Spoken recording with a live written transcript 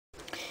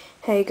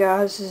Hey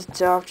guys, this is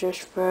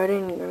Dark30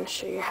 and I'm going to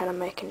show you how to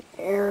make an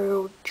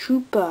aerial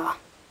trooper.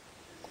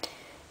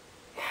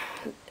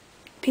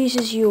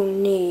 Pieces you'll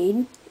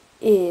need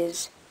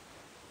is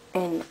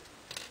an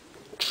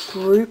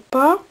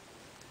trooper,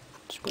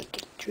 just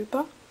wicked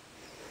trooper,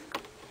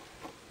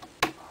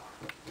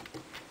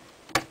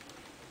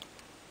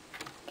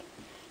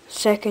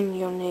 second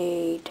you'll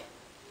need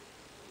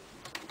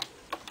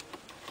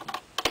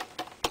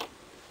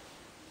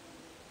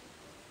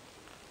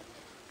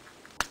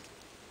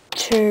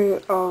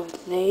two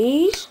of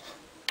these,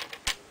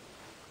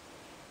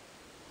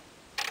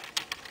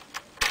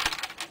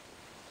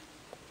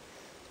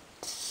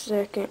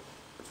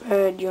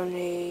 third you'll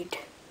need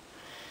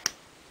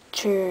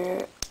two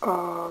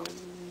of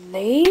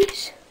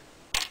these,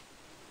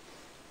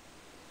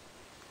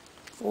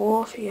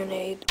 fourth you'll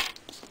need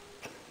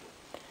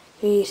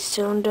these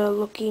cylinder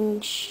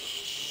looking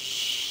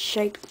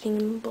shaped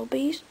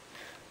thingamabobbies,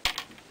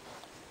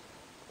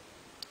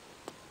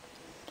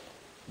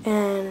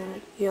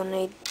 and you'll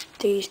need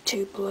these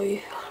two blue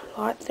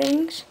light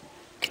things.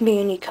 Can be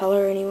any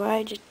colour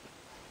anyway, just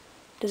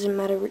doesn't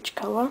matter which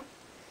colour.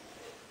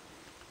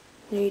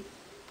 You need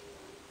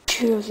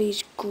two of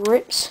these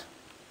grips.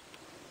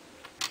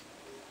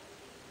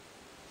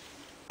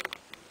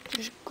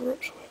 Just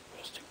grips,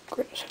 where's the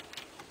grips?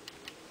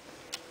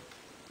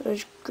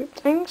 Those grip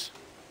things.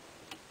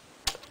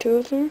 Two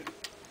of them.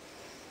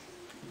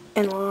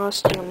 And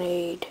last you'll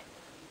need,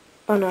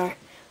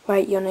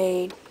 you'll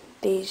need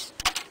these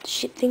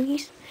shit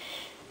thingies.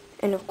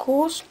 And of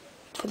course,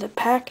 for the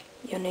pack,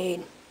 you'll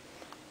need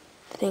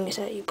things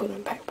that you put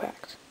in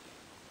backpacks.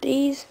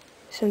 These,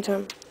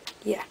 sometimes,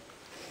 yeah.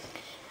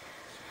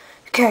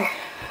 Okay,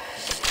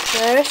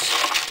 first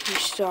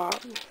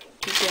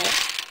you get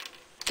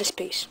this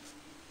piece.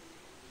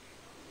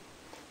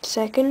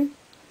 Second,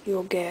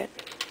 you'll get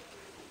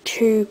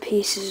two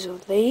pieces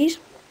of these.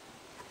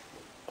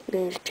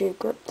 There's two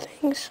grip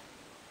things.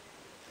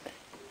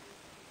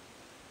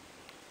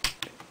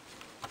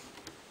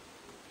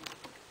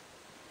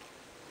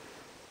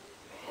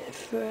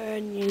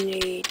 Third, you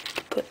need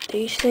to put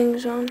these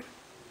things on.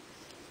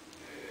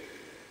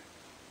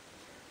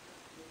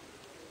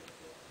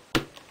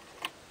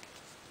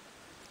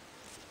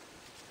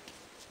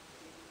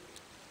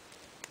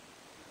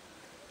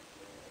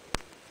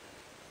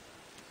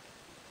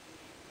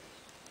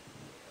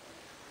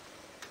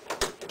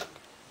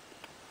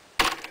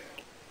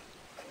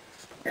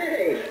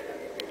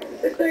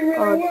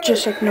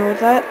 Just ignore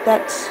that.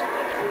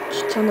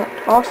 Just turn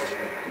that off.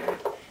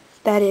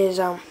 That is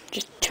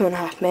just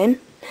 2.5 men.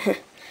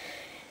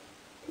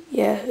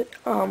 Yeah.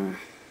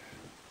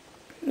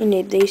 You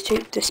need these two,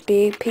 the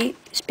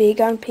spear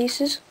gun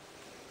pieces.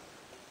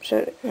 So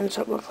it ends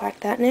up look like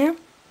that now.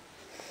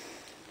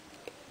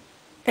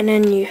 And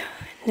then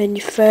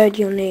third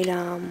you'll need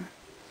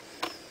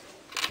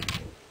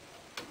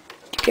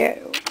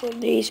get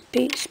these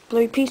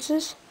blue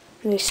pieces,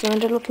 and these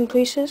cylinder looking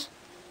pieces.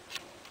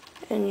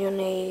 And you'll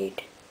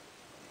need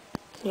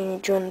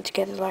join them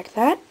together like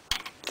that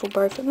for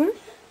both of them.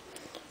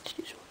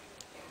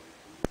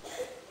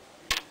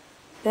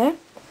 There.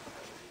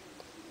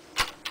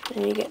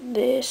 And you get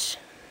this.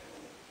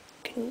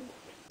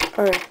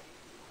 Oh,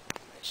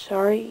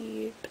 sorry,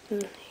 you put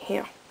them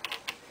here.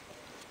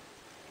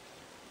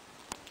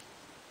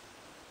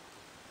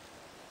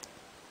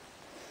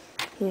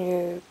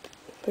 You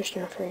push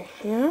them through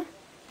here.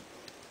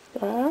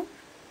 There.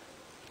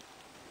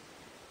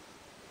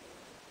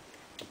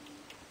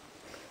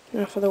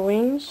 Now for the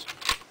wings,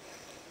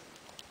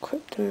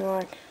 clip them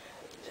like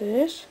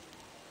this,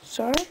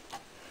 so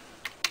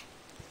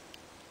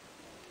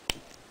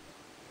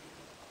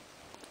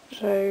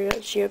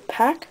that's your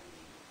pack.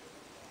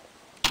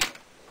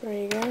 There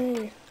you go,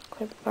 you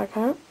clip it like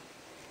that.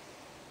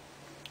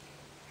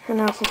 And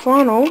now for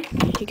final,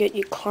 you get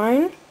your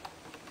clone,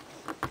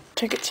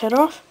 take its head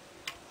off,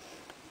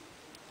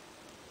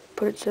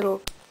 put its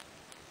little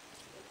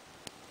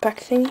back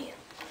thingy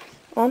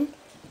on,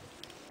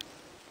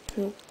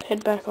 and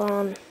head back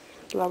on,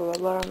 blah blah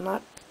blah and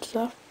that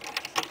stuff.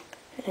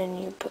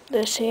 And you put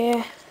this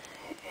here,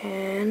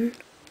 and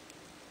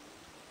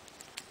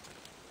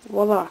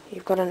voila,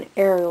 you've got an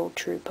aerial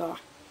trooper.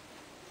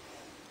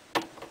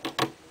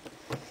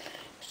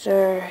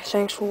 So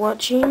thanks for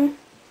watching,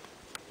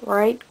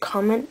 rate,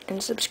 comment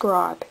and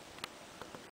subscribe.